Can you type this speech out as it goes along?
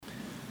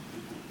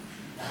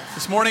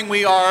This morning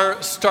we are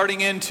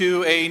starting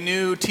into a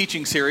new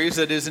teaching series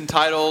that is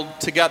entitled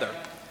Together.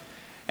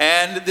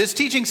 And this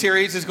teaching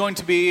series is going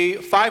to be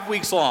 5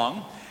 weeks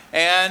long,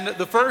 and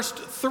the first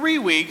 3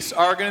 weeks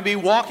are going to be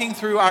walking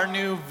through our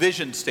new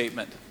vision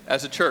statement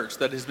as a church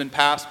that has been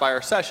passed by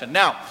our session.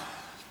 Now,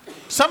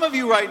 some of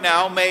you right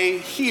now may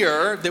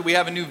hear that we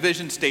have a new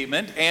vision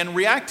statement and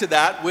react to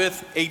that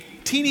with a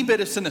teeny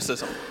bit of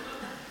cynicism.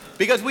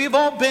 Because we've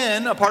all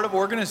been a part of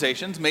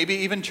organizations, maybe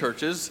even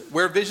churches,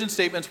 where vision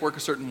statements work a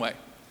certain way.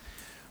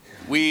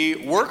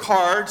 We work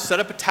hard,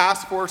 set up a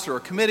task force or a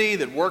committee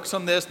that works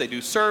on this. They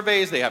do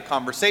surveys, they have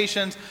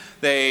conversations,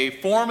 they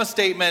form a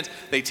statement,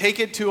 they take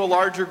it to a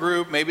larger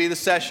group, maybe the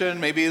session,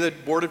 maybe the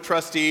board of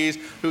trustees,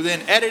 who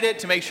then edit it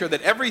to make sure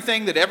that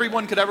everything that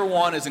everyone could ever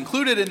want is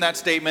included in that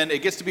statement.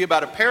 It gets to be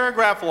about a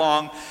paragraph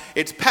long.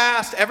 It's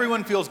passed,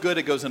 everyone feels good,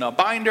 it goes in a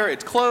binder,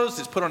 it's closed,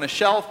 it's put on a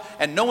shelf,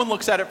 and no one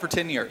looks at it for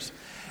 10 years.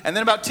 And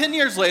then about 10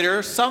 years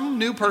later, some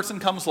new person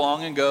comes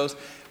along and goes,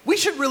 we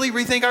should really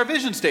rethink our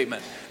vision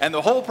statement. And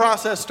the whole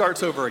process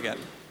starts over again.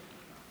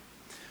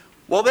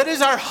 Well, that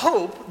is our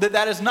hope that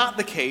that is not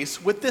the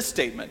case with this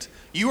statement.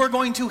 You are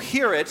going to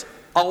hear it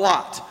a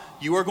lot.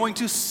 You are going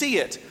to see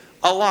it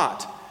a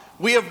lot.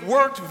 We have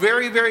worked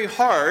very, very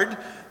hard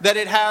that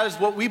it has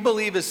what we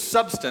believe is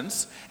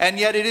substance, and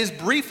yet it is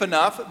brief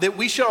enough that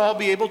we should all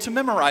be able to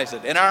memorize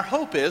it. And our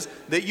hope is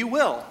that you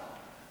will.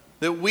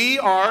 That we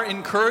are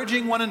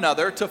encouraging one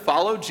another to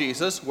follow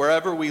Jesus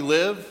wherever we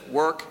live,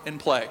 work, and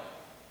play.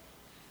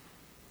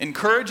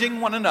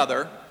 Encouraging one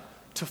another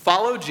to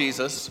follow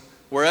Jesus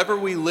wherever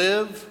we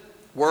live,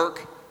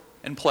 work,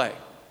 and play.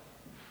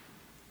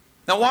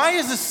 Now, why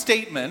is this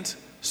statement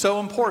so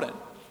important?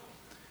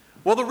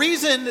 Well, the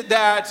reason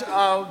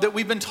that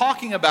we've been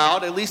talking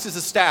about, at least as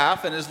a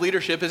staff and as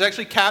leadership, is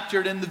actually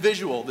captured in the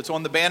visual that's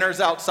on the banners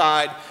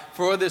outside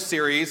for this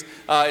series.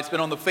 It's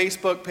been on the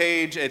Facebook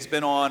page, it's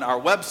been on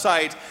our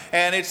website,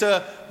 and it's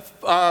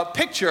a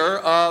picture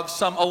of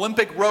some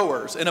Olympic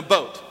rowers in a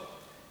boat.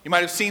 You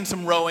might have seen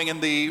some rowing in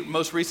the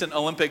most recent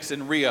Olympics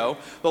in Rio.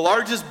 The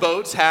largest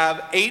boats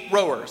have 8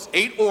 rowers,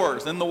 8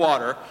 oars in the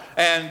water,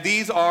 and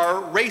these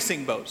are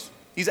racing boats.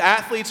 These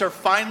athletes are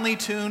finely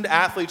tuned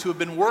athletes who have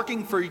been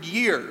working for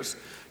years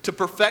to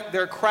perfect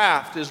their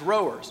craft as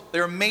rowers.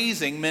 They're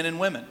amazing men and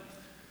women.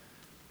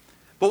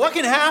 But what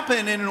can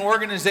happen in an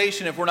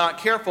organization if we're not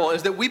careful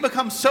is that we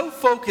become so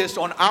focused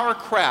on our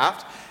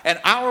craft and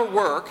our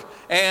work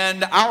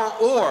and our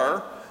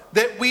oar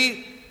that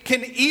we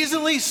can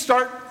easily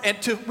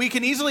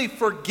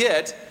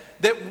forget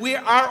that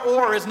our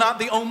oar is not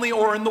the only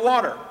oar in the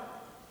water.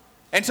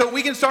 And so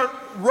we can start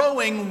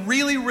rowing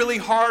really, really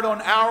hard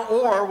on our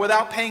oar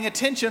without paying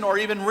attention or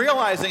even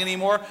realizing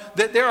anymore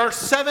that there are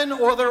 7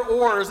 other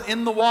oars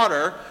in the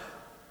water.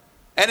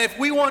 And if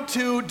we want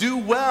to do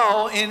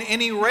well in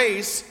any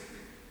race,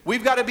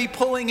 we've got to be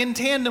pulling in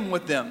tandem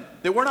with them.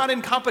 That we're not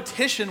in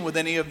competition with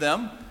any of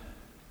them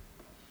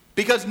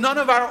because none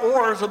of our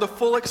oars are the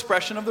full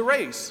expression of the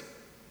race.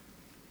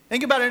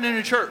 Think about it in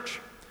a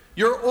church.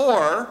 Your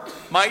oar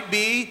might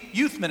be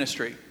youth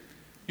ministry.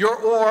 Your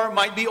oar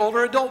might be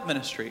older adult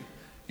ministry.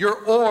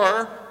 Your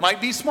oar might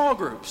be small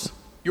groups.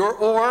 Your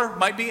oar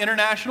might be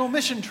international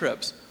mission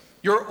trips.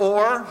 Your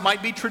oar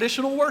might be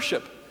traditional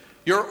worship.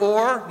 Your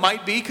oar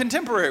might be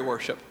contemporary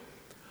worship.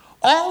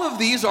 All of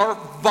these are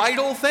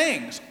vital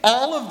things.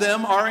 All of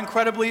them are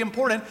incredibly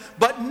important,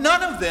 but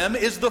none of them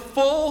is the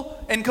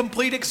full and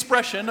complete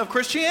expression of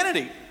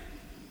Christianity.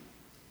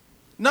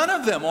 None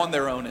of them on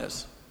their own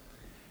is.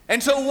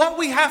 And so what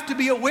we have to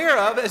be aware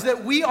of is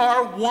that we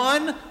are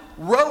one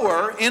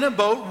rower in a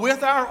boat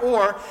with our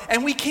oar,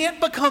 and we can't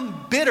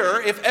become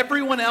bitter if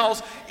everyone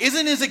else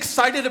isn't as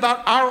excited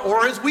about our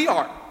oar as we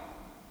are.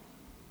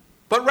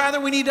 But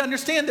rather we need to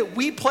understand that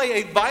we play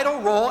a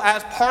vital role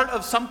as part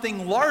of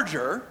something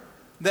larger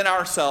than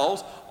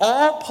ourselves,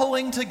 all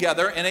pulling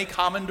together in a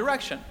common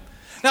direction.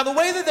 Now, the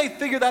way that they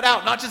figure that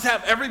out, not just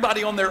have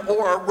everybody on their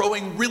oar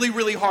rowing really,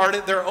 really hard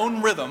at their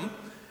own rhythm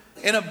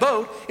in a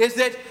boat, is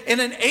that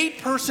in an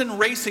 8-person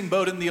racing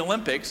boat in the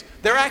Olympics,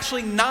 there are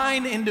actually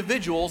 9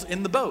 individuals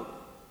in the boat.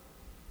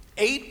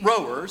 8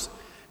 rowers,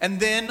 and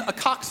then a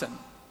coxswain.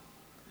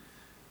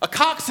 A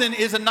coxswain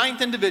is a 9th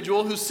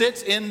individual who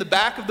sits in the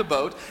back of the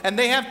boat, and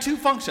they have 2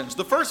 functions.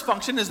 The first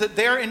function is that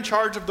they're in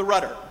charge of the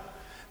rudder.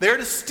 They're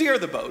to steer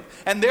the boat,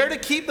 and they're to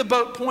keep the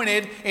boat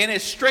pointed in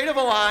as straight of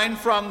a line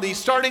from the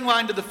starting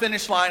line to the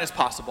finish line as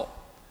possible.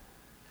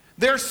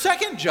 Their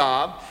second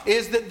job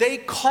is that they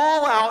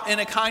call out in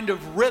a kind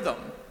of rhythm.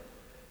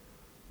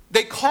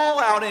 They call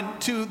out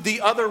into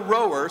the other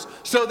rowers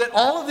so that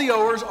all of the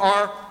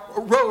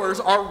rowers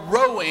are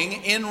rowing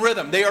in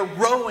rhythm. They are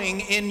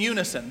rowing in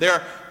unison.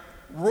 Their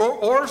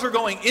oars are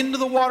going into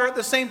the water at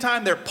the same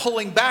time. They're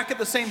pulling back at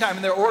the same time,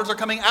 and their oars are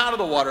coming out of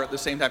the water at the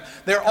same time.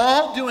 They're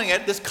all doing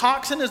it. This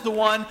coxswain is the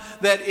one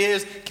that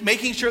is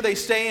making sure they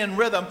stay in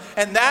rhythm,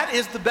 and that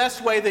is the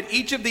best way that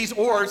each of these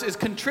oars is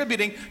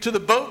contributing to the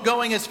boat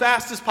going as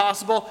fast as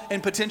possible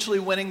and potentially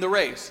winning the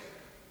race.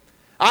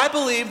 I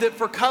believe that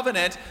for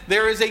Covenant,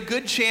 there is a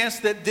good chance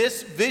that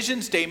this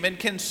vision statement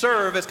can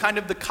serve as kind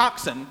of the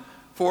coxswain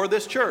for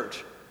this church.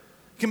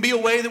 It can be a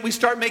way that we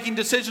start making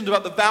decisions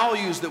about the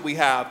values that we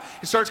have.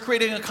 It starts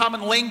creating a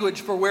common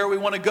language for where we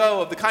want to go,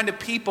 of the kind of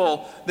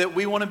people that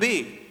we want to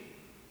be.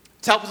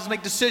 It helps us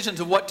make decisions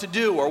of what to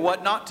do or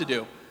what not to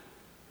do.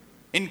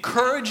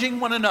 Encouraging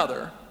one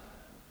another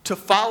to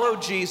follow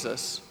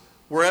Jesus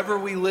wherever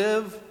we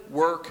live,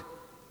 work,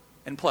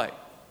 and play.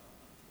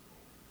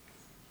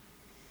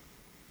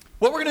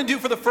 What we're going to do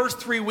for the first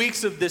 3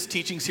 weeks of this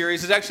teaching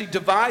series is actually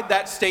divide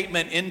that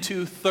statement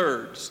into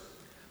thirds.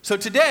 So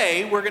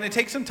today, we're going to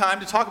take some time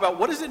to talk about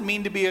what does it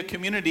mean to be a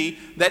community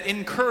that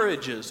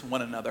encourages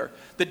one another,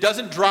 that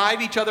doesn't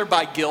drive each other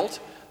by guilt,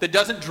 that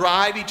doesn't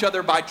drive each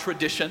other by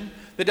tradition,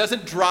 that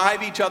doesn't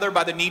drive each other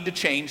by the need to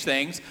change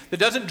things, that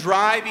doesn't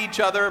drive each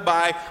other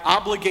by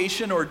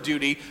obligation or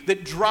duty,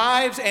 that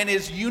drives and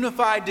is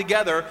unified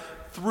together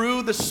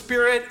through the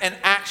spirit and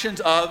actions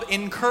of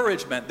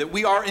encouragement, that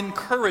we are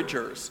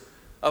encouragers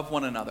of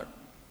one another.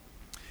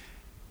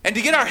 And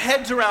to get our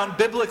heads around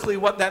biblically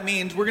what that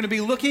means, we're going to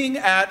be looking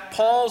at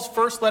Paul's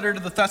first letter to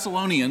the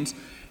Thessalonians,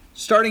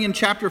 starting in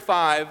chapter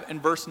 5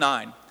 and verse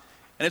 9.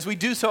 And as we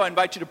do so, I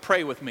invite you to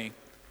pray with me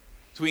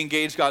as we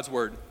engage God's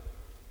word.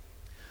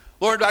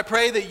 Lord, I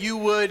pray that you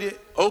would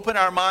open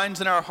our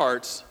minds and our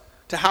hearts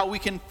to how we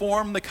can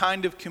form the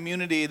kind of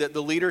community that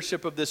the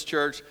leadership of this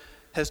church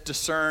has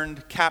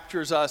discerned,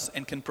 captures us,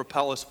 and can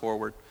propel us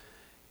forward.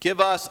 Give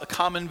us a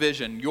common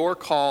vision, your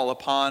call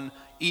upon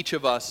each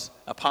of us,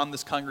 upon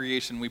this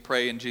congregation, we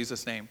pray in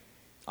Jesus' name.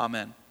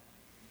 Amen.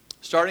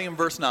 Starting in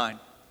verse 9.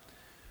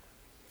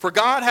 For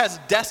God has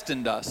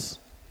destined us,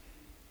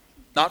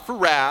 not for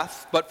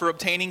wrath, but for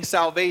obtaining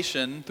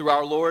salvation through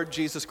our Lord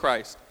Jesus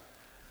Christ,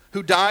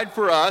 who died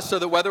for us so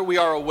that whether we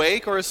are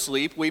awake or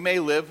asleep, we may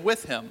live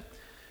with him.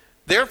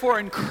 Therefore,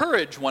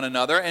 encourage one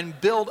another and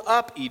build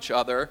up each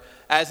other,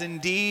 as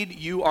indeed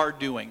you are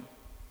doing.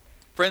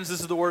 Friends, this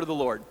is the word of the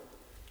Lord.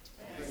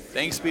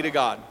 Thanks be to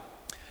God.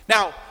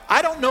 Now,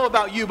 I don't know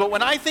about you, but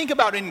when I think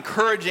about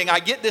encouraging, I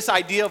get this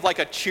idea of like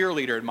a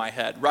cheerleader in my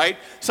head, right?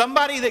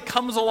 Somebody that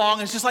comes along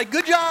and is just like,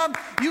 good job,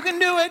 you can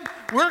do it.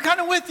 We're kind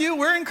of with you.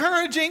 We're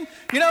encouraging.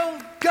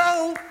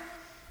 Go.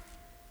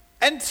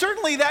 And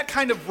certainly that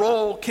kind of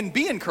role can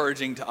be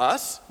encouraging to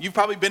us. You've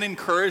probably been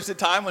encouraged at a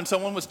time when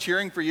someone was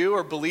cheering for you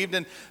or believed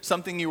in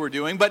something you were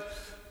doing. But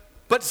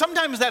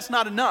sometimes that's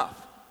not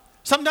enough.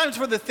 Sometimes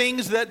for the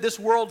things that this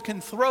world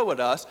can throw at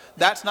us,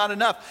 that's not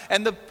enough.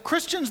 And the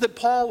Christians that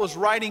Paul was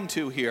writing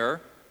to here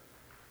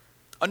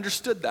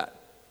understood that.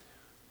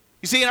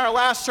 You see, in our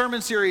last sermon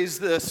series,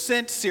 the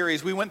Sent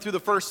series, we went through the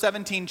first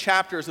 17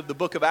 chapters of the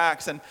book of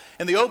Acts. And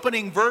in the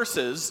opening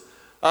verses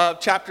of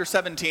chapter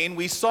 17,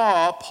 we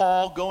saw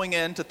Paul going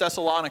into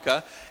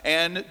Thessalonica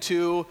and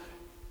to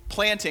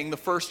planting the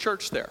first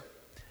church there.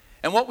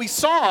 And what we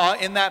saw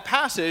in that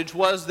passage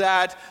was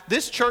that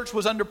this church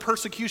was under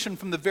persecution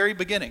from the very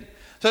beginning. It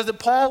says that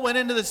Paul went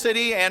into the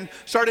city and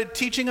started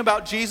teaching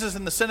about Jesus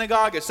in the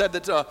synagogue. It said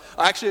that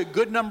actually a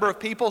good number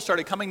of people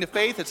started coming to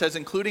faith. It says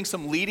including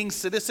some leading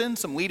citizens,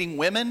 some leading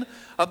women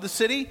of the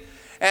city.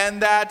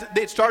 And that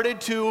it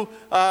started to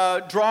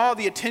draw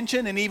the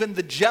attention and even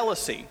the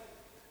jealousy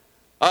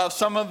of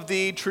some of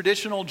the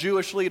traditional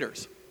Jewish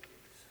leaders.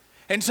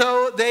 And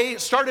so they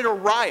started a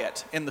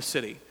riot in the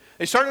city.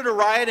 They started a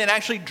riot and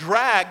actually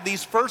dragged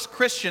these first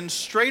Christians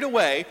straight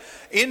away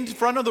in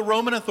front of the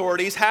Roman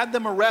authorities, had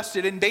them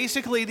arrested, and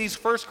basically these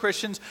first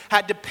Christians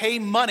had to pay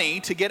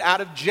money to get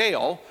out of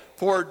jail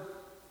for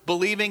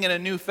believing in a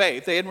new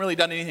faith. They hadn't really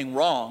done anything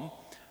wrong,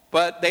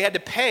 but they had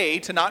to pay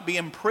to not be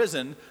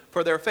imprisoned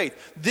for their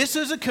faith. This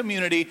is a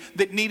community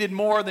that needed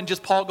more than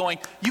just Paul going,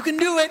 you can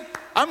do it,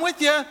 I'm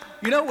with you,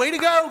 way to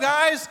go,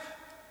 guys.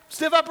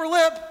 Stiff upper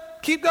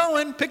lip, keep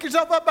going, pick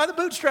yourself up by the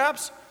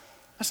bootstraps.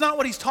 That's not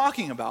what he's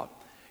talking about.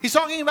 He's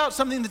talking about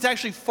something that's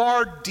actually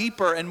far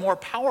deeper and more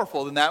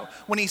powerful than that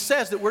when he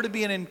says that we're to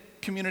be in a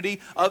community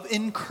of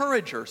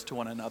encouragers to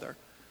one another.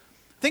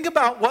 Think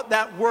about what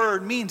that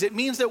word means. It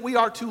means that we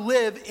are to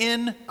live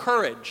in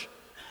courage.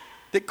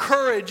 That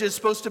courage is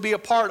supposed to be a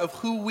part of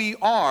who we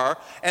are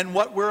and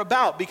what we're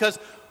about. Because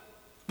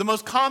the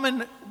most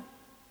common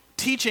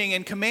teaching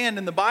and command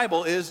in the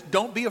Bible is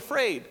don't be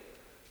afraid.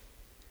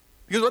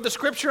 Because what the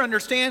scripture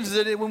understands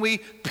is that when we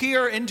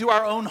peer into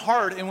our own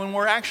heart and when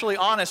we're actually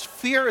honest,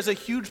 fear is a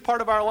huge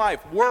part of our life.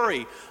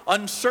 Worry,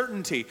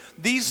 uncertainty.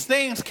 These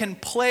things can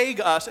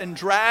plague us and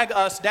drag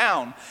us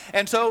down.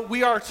 And so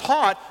we are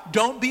taught,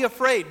 don't be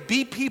afraid.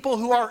 Be people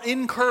who are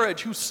in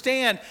courage, who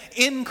stand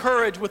in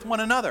courage with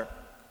one another.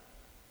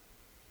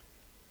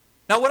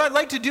 Now what I'd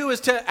like to do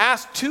is to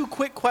ask 2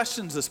 quick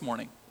questions this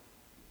morning.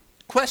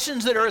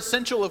 Questions that are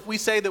essential if we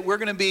say that we're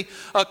going to be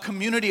a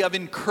community of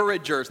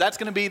encouragers. That's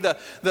going to be the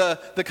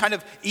kind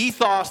of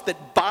ethos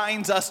that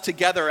binds us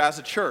together as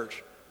a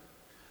church.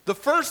 The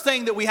first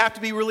thing that we have to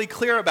be really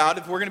clear about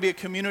if we're going to be a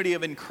community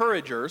of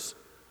encouragers,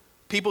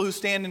 people who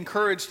stand in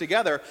courage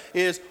together,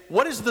 is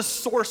what is the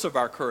source of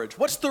our courage?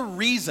 What's the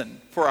reason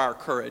for our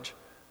courage?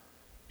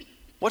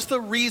 What's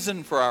the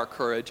reason for our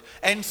courage?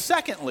 And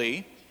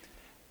secondly,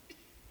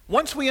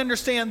 once we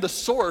understand the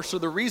source or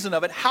the reason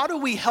of it, how do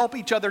we help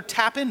each other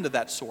tap into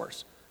that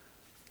source?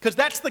 Because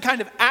that's the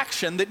kind of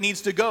action that needs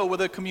to go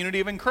with a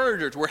community of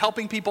encouragers. We're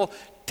helping people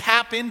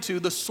tap into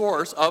the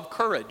source of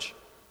courage.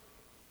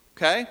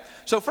 Okay?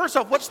 So first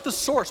off, what's the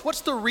source? What's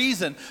the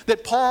reason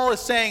that Paul is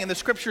saying and the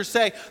scriptures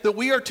say that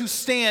we are to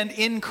stand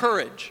in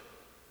courage?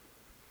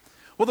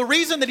 Well, the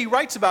reason that he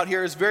writes about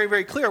here is very,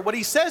 very clear. What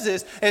he says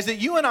is that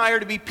you and I are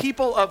to be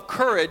people of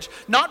courage,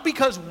 not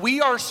because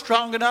we are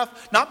strong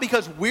enough, not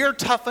because we're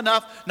tough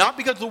enough, not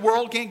because the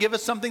world can't give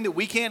us something that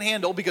we can't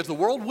handle, because the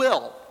world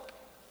will.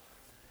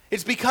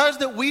 It's because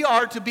that we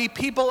are to be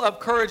people of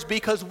courage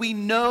because we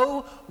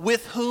know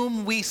with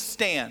whom we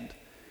stand.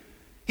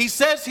 He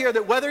says here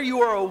that whether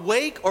you are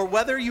awake or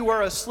whether you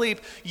are asleep,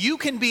 you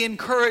can be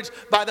encouraged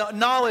by the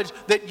knowledge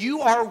that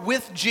you are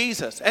with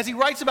Jesus. As he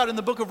writes about in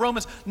the book of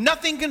Romans,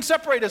 nothing can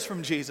separate us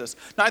from Jesus.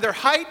 Neither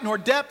height nor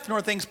depth nor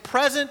things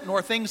present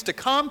nor things to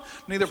come,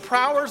 neither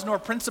powers nor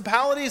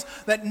principalities,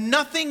 that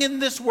nothing in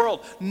this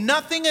world,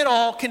 nothing at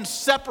all can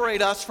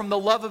separate us from the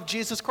love of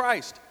Jesus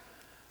Christ.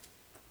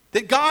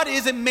 That God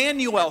is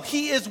Emmanuel.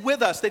 He is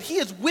with us. That he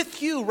is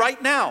with you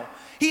right now.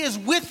 He is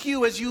with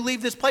you as you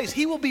leave this place.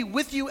 He will be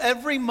with you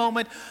every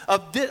moment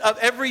of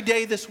every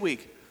day this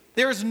week.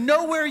 There is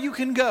nowhere you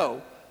can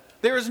go.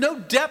 There is no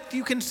depth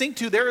you can sink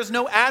to. There is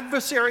no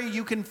adversary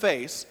you can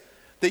face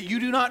that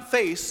you do not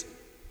face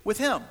with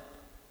him.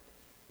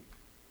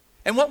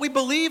 And what we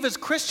believe as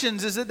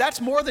Christians is that that's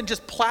more than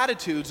just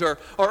platitudes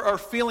or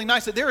feeling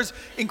nice. That there is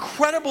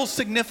incredible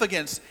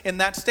significance in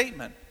that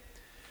statement.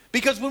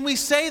 Because when we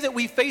say that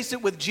we face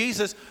it with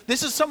Jesus,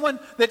 this is someone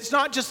that's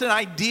not just an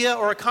idea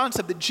or a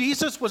concept, that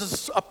Jesus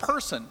was a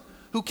person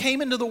who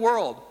came into the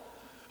world,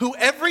 who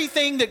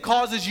everything that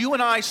causes you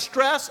and I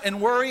stress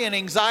and worry and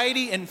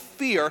anxiety and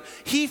fear,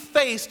 he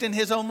faced in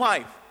his own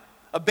life.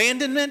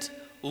 Abandonment,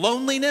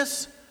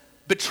 loneliness,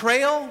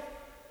 betrayal,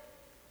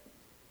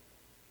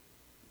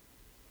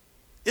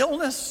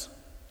 illness,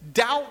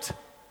 doubt,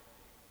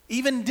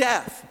 even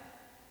death.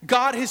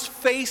 God has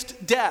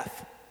faced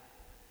death.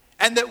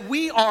 And that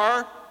we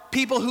are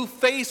people who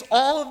face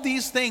all of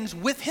these things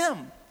with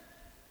him.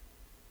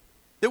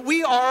 That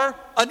we are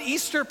an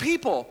Easter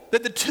people.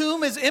 That the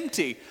tomb is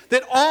empty.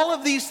 That all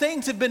of these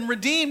things have been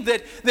redeemed.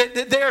 That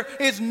there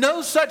is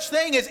no such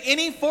thing as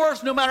any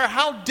force, no matter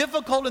how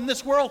difficult in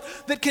this world,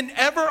 that can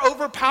ever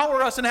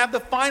overpower us and have the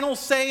final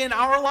say in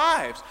our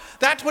lives.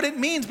 That's what it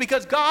means,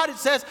 because God, it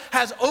says,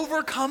 has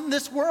overcome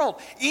this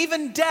world.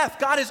 Even death,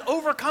 God has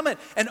overcome it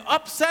and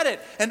upset it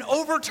and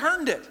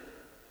overturned it.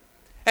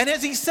 And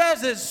as he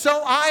says,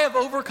 so I have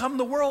overcome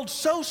the world,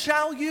 so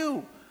shall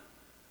you.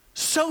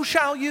 So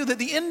shall you. That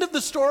the end of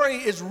the story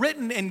is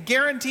written and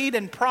guaranteed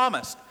and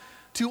promised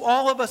to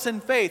all of us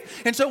in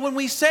faith. And so when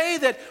we say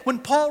that, when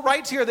Paul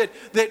writes here that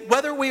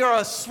whether we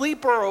are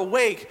asleep or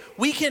awake,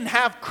 we can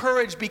have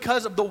courage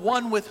because of the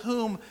one with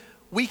whom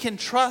we can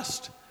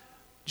trust,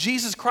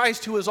 Jesus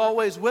Christ, who is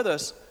always with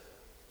us,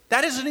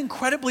 that is an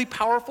incredibly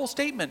powerful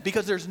statement,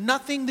 because there's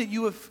nothing that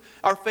you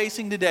are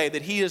facing today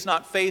that he has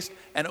not faced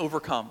and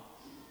overcome.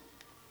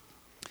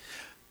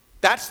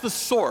 That's the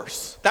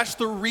source. That's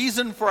the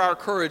reason for our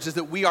courage, is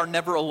that we are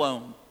never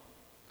alone.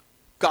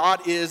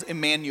 God is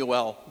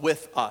Emmanuel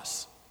with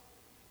us.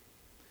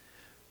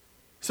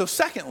 So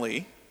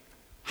secondly,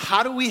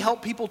 how do we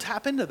help people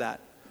tap into that?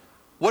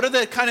 What are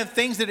the kind of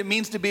things that it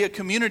means to be a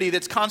community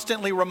that's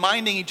constantly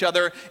reminding each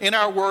other in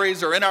our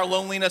worries or in our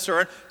loneliness,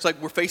 or it's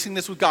like we're facing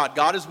this with God.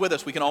 God is with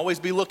us. We can always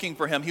be looking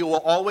for him. He will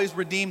always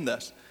redeem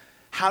this.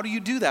 How do you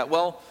do that?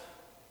 Well,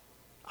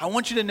 I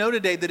want you to know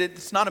today that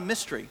it's not a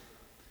mystery.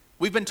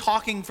 We've been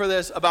talking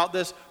about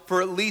this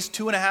for at least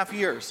 2.5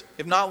 years,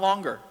 if not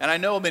longer. And I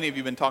know many of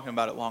you have been talking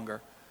about it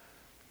longer.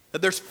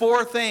 That there's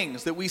 4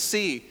 things that we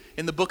see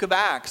in the book of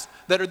Acts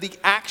that are the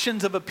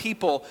actions of a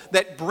people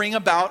that bring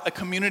about a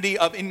community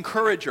of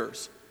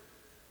encouragers.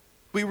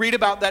 We read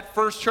about that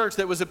first church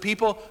that was a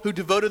people who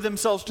devoted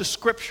themselves to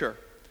Scripture,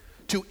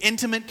 to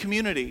intimate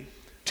community,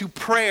 to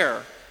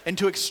prayer, and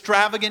to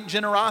extravagant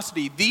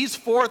generosity. These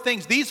four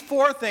things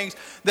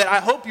that I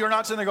hope you're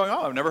not sitting there going,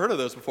 oh, I've never heard of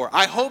those before.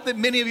 I hope that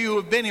many of you who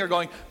have been here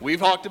going, we've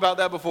talked about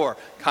that before.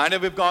 Kind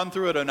of have gone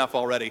through it enough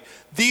already.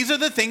 These are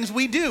the things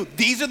we do.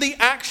 These are the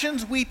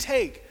actions we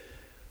take.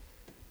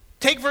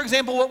 Take, for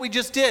example, what we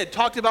just did.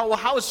 Talked about, well,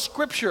 how is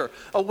Scripture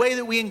a way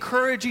that we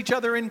encourage each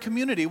other in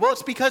community? Well,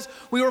 it's because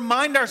we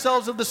remind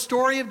ourselves of the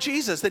story of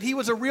Jesus, that he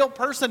was a real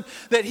person,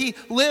 that he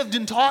lived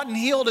and taught and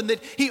healed, and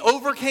that he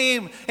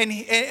overcame and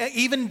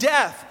even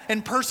death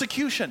and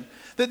persecution.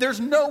 That there's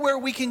nowhere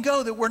we can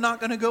go that we're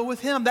not going to go with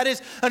him. That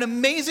is an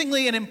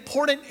amazingly and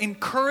important,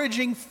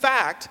 encouraging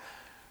fact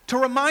to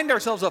remind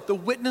ourselves of, the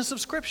witness of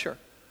Scripture.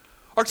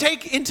 Or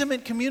take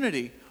intimate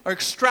community or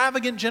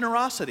extravagant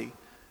generosity.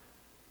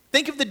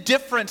 Think of the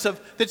difference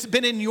that's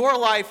been in your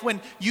life when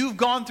you've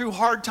gone through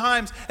hard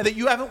times and that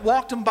you haven't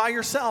walked them by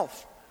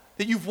yourself.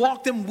 That you've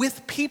walked them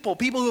with people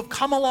who have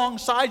come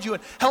alongside you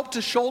and helped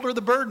to shoulder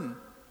the burden.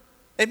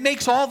 It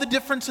makes all the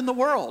difference in the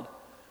world.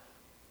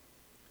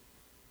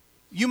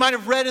 You might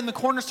have read in the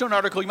Cornerstone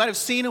article, you might have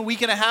seen a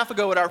week and a half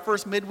ago at our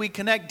first Midweek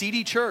Connect, Dee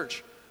Dee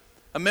Church,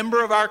 a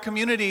member of our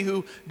community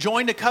who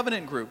joined a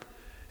covenant group.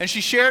 And she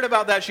shared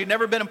about that. She'd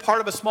never been a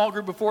part of a small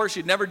group before.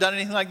 She'd never done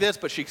anything like this,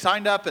 but she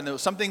signed up, and it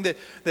was something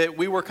that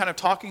we were kind of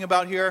talking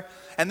about here.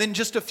 And then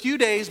just a few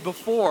days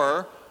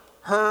before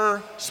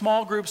her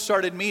small group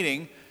started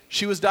meeting,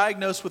 she was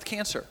diagnosed with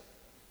cancer.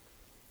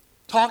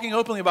 Talking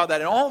openly about that.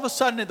 And all of a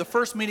sudden, at the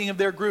first meeting of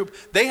their group,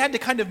 they had to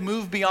kind of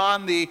move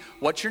beyond the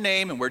what's your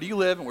name and where do you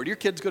live and where do your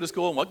kids go to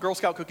school and what Girl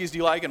Scout cookies do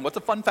you like and what's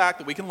a fun fact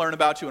that we can learn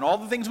about you and all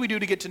the things we do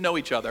to get to know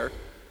each other.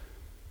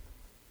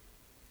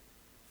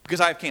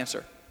 Because I have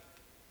cancer.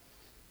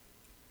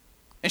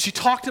 And she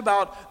talked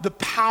about the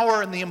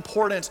power and the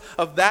importance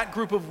of that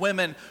group of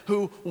women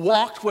who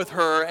walked with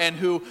her and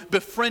who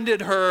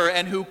befriended her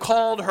and who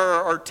called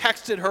her or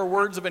texted her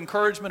words of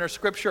encouragement or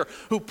scripture,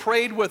 who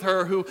prayed with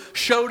her, who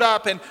showed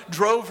up and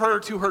drove her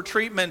to her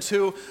treatments,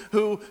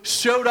 who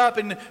showed up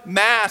in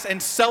mass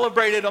and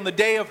celebrated on the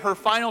day of her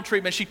final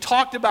treatment. She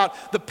talked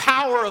about the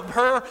power of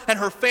her and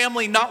her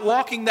family not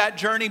walking that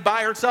journey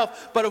by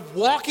herself, but of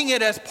walking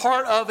it as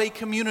part of a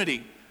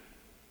community.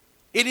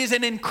 It is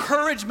an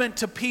encouragement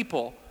to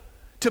people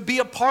to be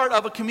a part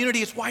of a community.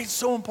 It's why it's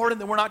so important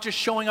that we're not just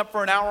showing up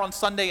for an hour on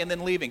Sunday and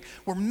then leaving.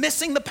 We're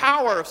missing the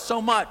power of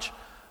so much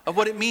of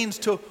what it means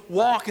to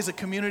walk as a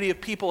community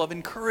of people, of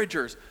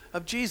encouragers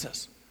of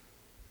Jesus.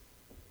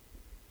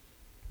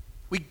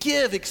 We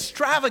give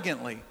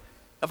extravagantly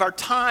of our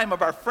time,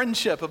 of our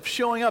friendship, of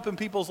showing up in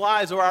people's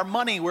lives, or our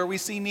money where we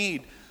see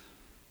need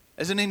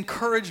as an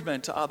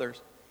encouragement to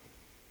others.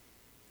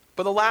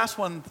 But the last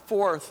one,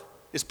 fourth,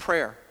 is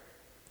prayer.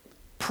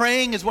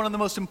 Praying is one of the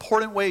most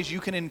important ways you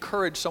can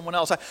encourage someone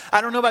else. I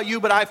don't know about you,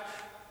 but I've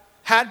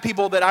had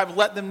people that I've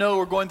let them know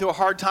are going through a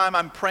hard time.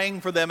 I'm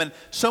praying for them. And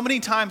so many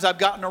times I've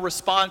gotten a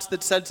response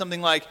that said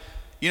something like,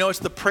 it's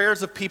the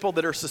prayers of people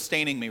that are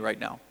sustaining me right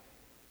now.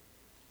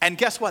 And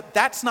guess what?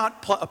 That's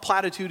not a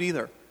platitude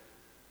either.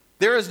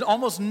 There is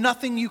almost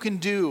nothing you can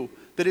do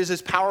that is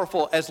as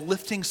powerful as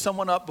lifting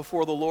someone up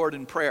before the Lord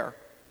in prayer.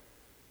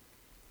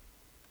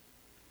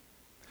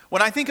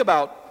 When I think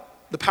about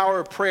the power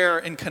of prayer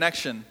and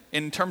connection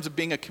in terms of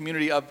being a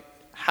community of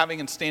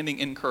having and standing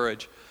in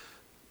courage,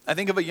 I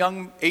think of a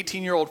young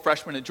 18-year-old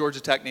freshman at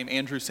Georgia Tech named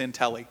Andrew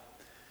Santelli.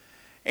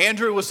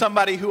 Andrew was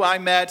somebody who I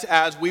met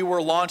as we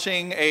were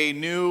launching a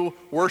new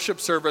worship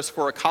service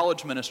for a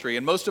college ministry.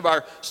 And most of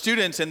our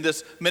students in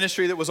this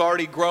ministry that was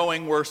already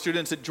growing were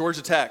students at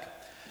Georgia Tech.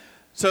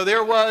 So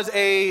there was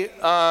a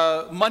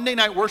Monday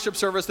night worship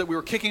service that we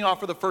were kicking off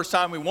for the first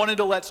time. We wanted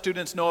to let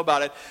students know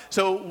about it.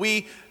 So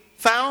we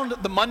found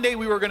the Monday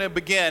we were going to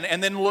begin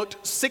and then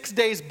looked 6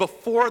 days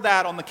before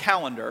that on the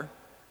calendar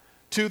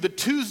to the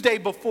Tuesday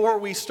before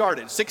we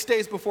started, 6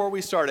 days before we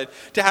started,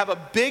 to have a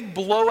big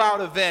blowout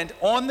event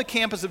on the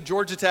campus of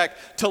Georgia Tech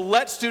to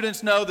let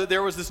students know that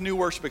there was this new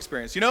worship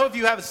experience. If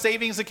you have a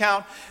savings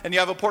account and you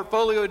have a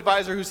portfolio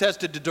advisor who says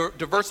to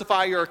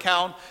diversify your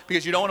account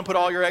because you don't want to put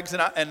all your eggs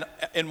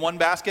in one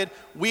basket,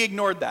 we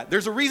ignored that.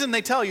 There's a reason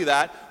they tell you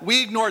that.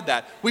 We ignored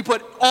that. We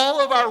put all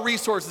of our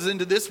resources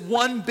into this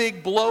one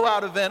big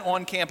blowout event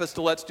on campus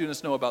to let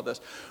students know about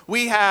this.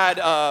 We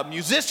had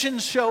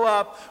musicians show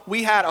up.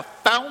 We had a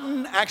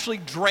fountain actually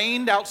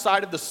drained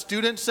outside of the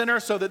student center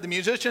so that the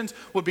musicians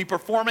would be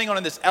performing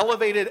on this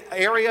elevated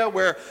area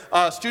where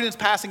students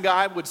passing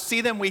by would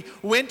see them. We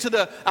went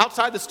to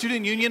outside the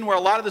student union where a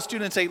lot of the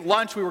students ate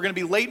lunch. We were going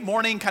to be late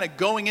morning, kind of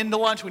going into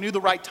lunch. We knew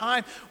the right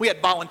time. We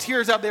had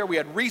volunteers out there. We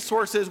had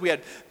resources. We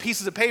had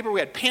pieces of paper. We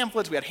had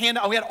pamphlets. We had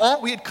handouts.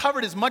 We had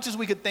covered as much as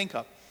we could think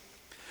of.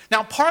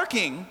 Now,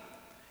 parking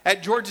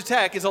at Georgia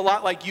Tech is a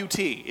lot like UT.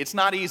 It's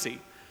not easy.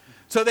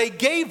 So they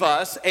gave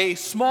us a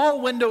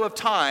small window of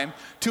time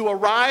to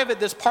arrive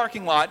at this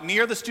parking lot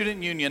near the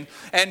student union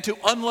and to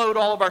unload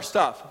all of our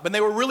stuff. But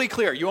they were really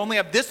clear. You only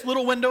have this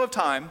little window of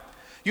time.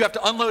 You have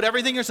to unload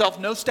everything yourself.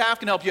 No staff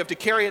can help. You have to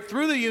carry it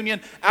through the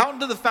union, out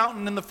into the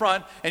fountain in the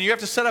front, and you have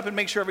to set up and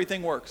make sure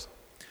everything works.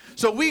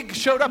 So we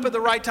showed up at the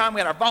right time. We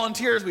had our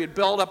volunteers. We had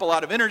built up a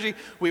lot of energy.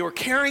 We were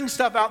carrying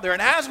stuff out there.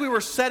 And as we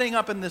were setting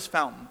up in this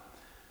fountain,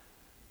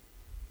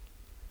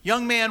 a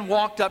young man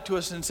walked up to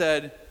us and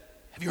said,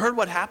 "Have you heard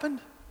what happened?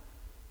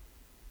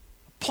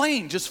 A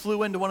plane just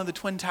flew into one of the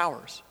Twin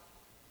Towers."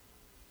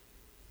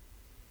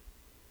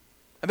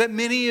 I bet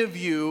many of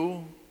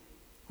you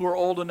who are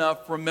old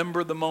enough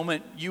remember the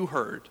moment you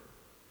heard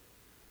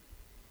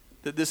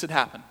that this had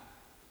happened.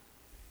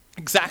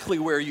 Exactly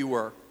where you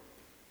were.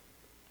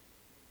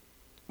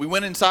 We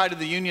went inside of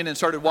the union and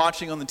started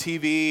watching on the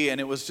TV,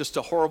 and it was just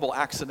a horrible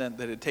accident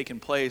that had taken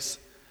place.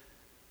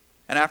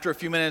 And after a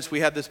few minutes, we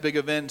had this big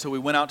event, so we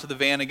went out to the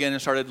van again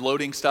and started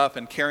loading stuff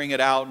and carrying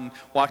it out and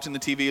watching the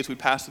TV as we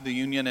passed through the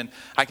union. And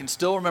I can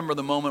still remember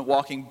the moment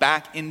walking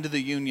back into the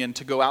union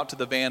to go out to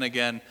the van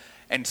again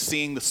and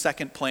seeing the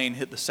second plane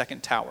hit the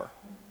second tower.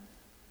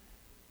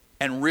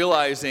 And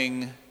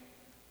realizing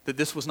that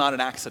this was not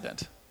an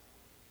accident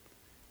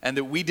and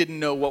that we didn't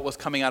know what was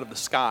coming out of the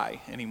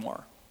sky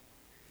anymore.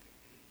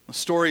 The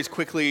stories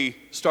quickly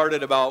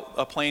started about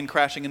a plane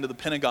crashing into the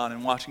Pentagon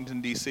in Washington,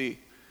 D.C.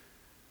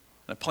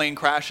 a plane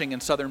crashing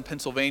in southern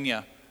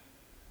Pennsylvania.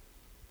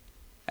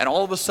 And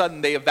all of a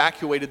sudden, they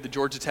evacuated the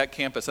Georgia Tech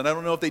campus. And I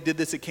don't know if they did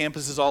this at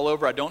campuses all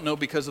over. I don't know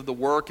because of the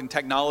work and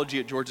technology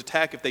at Georgia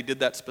Tech if they did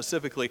that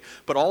specifically.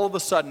 But all of a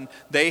sudden,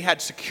 they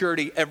had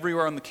security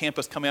everywhere on the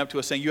campus coming up to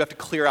us saying, you have to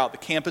clear out. The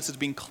campus is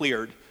being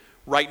cleared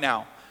right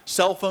now.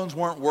 Cell phones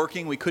weren't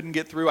working. We couldn't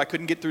get through. I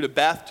couldn't get through to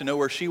Beth to know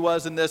where she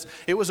was in this.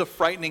 It was a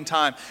frightening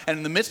time. And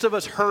in the midst of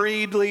us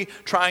hurriedly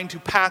trying to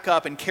pack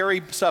up and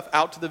carry stuff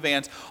out to the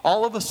vans,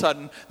 all of a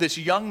sudden, this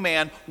young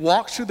man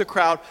walks through the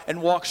crowd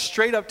and walks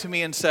straight up to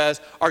me and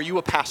says, "Are you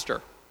a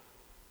pastor?"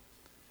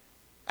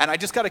 And I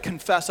just got to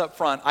confess up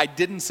front, I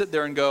didn't sit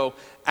there and go,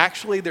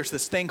 actually, there's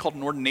this thing called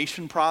an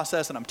ordination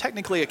process, and I'm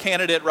technically a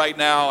candidate right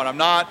now, and I'm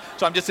not.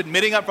 So I'm just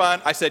admitting up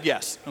front, I said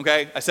yes,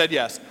 okay? I said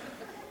yes.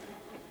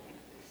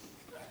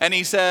 And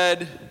he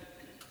said,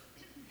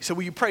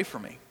 will you pray for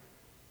me?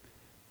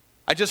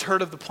 I just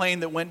heard of the plane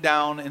that went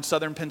down in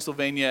southern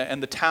Pennsylvania,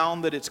 and the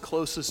town that it's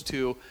closest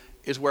to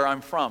is where I'm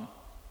from.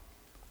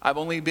 I've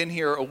only been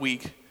here a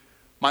week.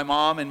 My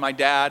mom and my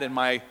dad and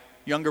my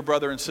younger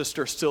brother and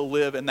sister still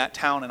live in that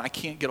town, and I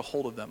can't get a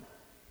hold of them.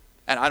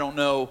 And I don't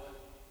know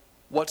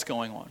what's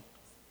going on.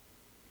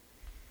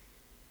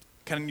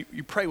 Can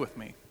you pray with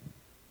me?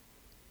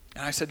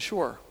 And I said,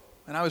 sure.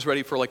 And I was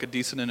ready for like a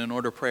decent and in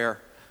order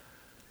prayer.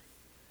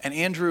 And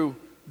Andrew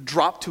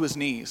dropped to his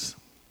knees,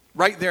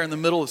 right there in the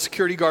middle of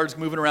security guards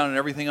moving around and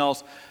everything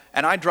else.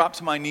 And I dropped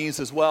to my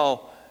knees as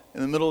well in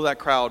the middle of that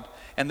crowd.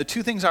 And the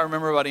two things I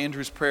remember about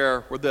Andrew's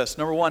prayer were this.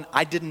 Number one,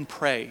 I didn't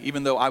pray,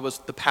 even though I was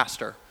the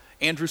pastor.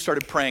 Andrew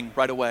started praying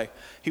right away.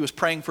 He was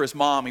praying for his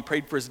mom. He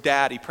prayed for his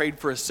dad. He prayed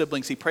for his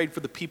siblings. He prayed for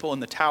the people in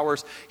the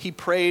towers. He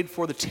prayed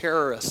for the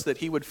terrorists, that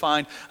he would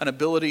find an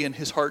ability in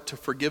his heart to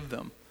forgive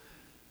them.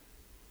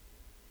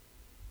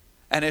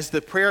 And as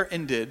the prayer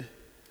ended,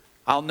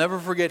 I'll never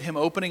forget him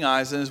opening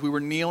eyes, and as we were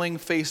kneeling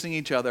facing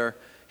each other,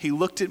 he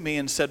looked at me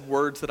and said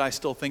words that I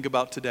still think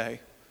about today.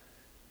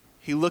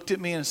 He looked at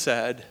me and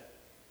said,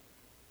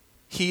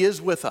 "He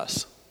is with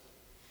us.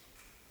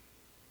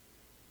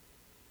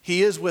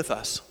 He is with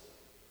us."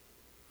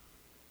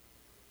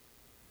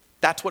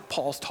 That's what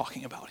Paul's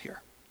talking about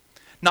here.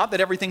 Not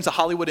that everything's a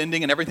Hollywood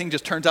ending and everything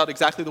just turns out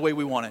exactly the way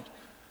we want it,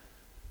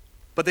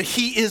 but that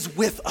he is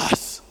with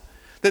us.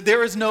 That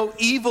there is no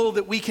evil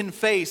that we can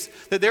face.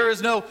 That there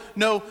is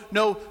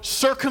no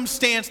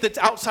circumstance that's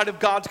outside of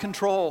God's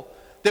control.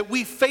 That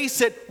we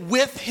face it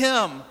with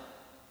him.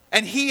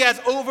 And he has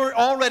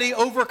already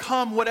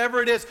overcome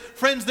whatever it is.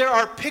 Friends, there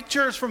are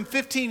pictures from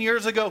 15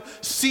 years ago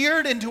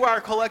seared into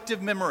our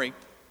collective memory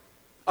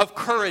of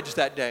courage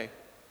that day.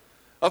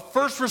 Of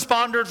first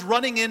responders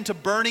running into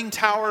burning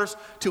towers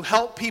to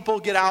help people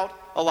get out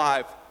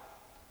alive.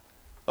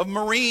 Of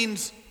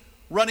Marines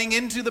running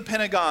into the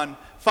Pentagon,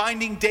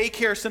 finding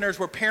daycare centers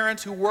where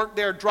parents who work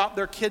there drop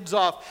their kids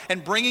off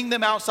and bringing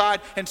them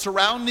outside and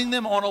surrounding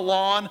them on a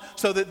lawn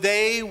so that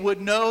they would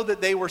know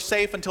that they were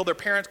safe until their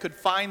parents could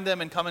find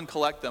them and come and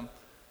collect them.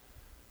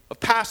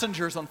 Of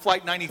passengers on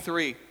Flight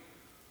 93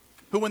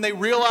 who, when they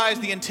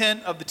realized the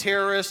intent of the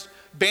terrorists,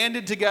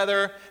 banded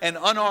together and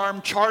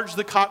unarmed charged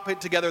the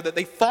cockpit together, that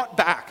they fought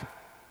back.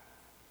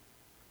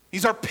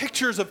 These are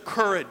pictures of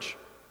courage.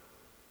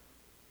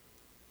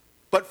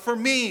 But for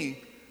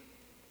me,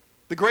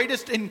 the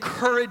greatest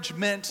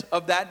encouragement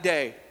of that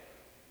day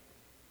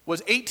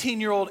was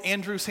 18-year-old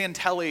Andrew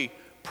Santelli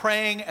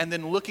praying and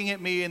then looking at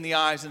me in the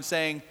eyes and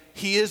saying,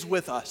 "He is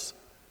with us.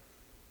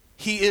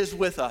 He is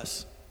with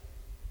us."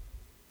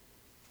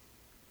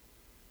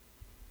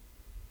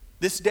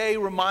 This day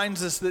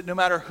reminds us that no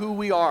matter who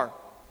we are,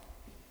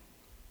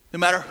 no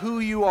matter who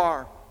you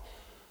are,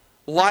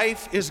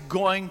 life is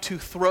going to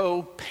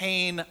throw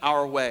pain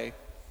our way.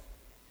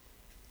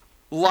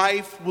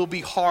 Life will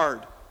be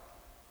hard.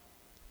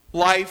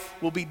 Life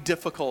will be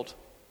difficult,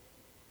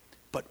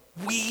 but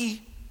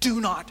we do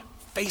not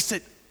face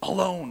it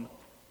alone.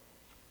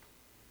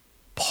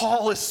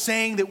 Paul is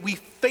saying that we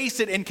face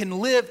it and can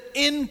live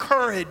in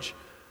courage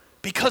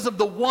because of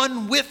the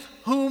one with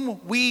whom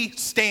we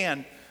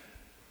stand,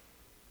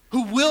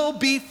 who will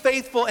be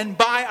faithful and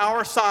by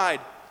our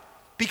side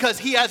because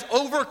he has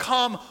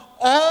overcome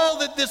all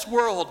that this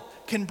world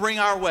can bring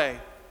our way.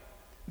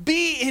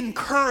 Be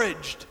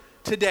encouraged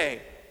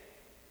today.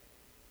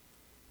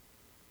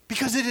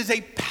 Because it is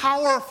a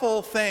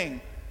powerful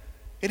thing.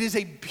 It is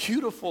a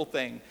beautiful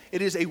thing.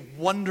 It is a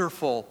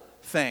wonderful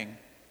thing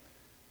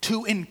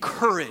to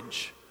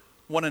encourage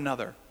one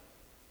another,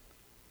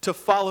 to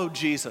follow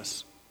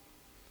Jesus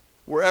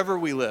wherever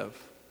we live,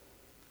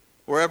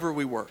 wherever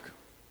we work,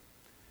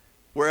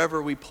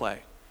 wherever we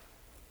play.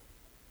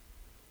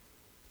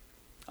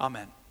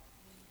 Amen.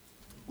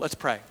 Let's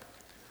pray.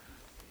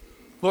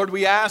 Lord,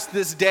 we ask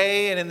this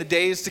day and in the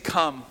days to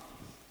come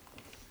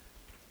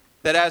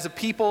that as a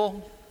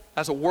people,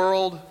 as a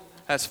world,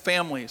 as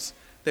families,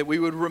 that we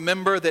would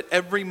remember that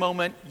every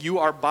moment you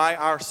are by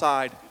our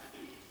side.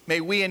 May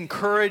we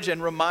encourage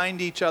and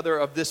remind each other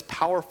of this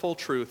powerful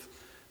truth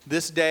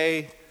this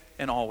day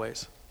and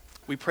always.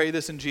 We pray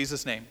this in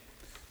Jesus' name.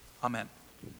 Amen.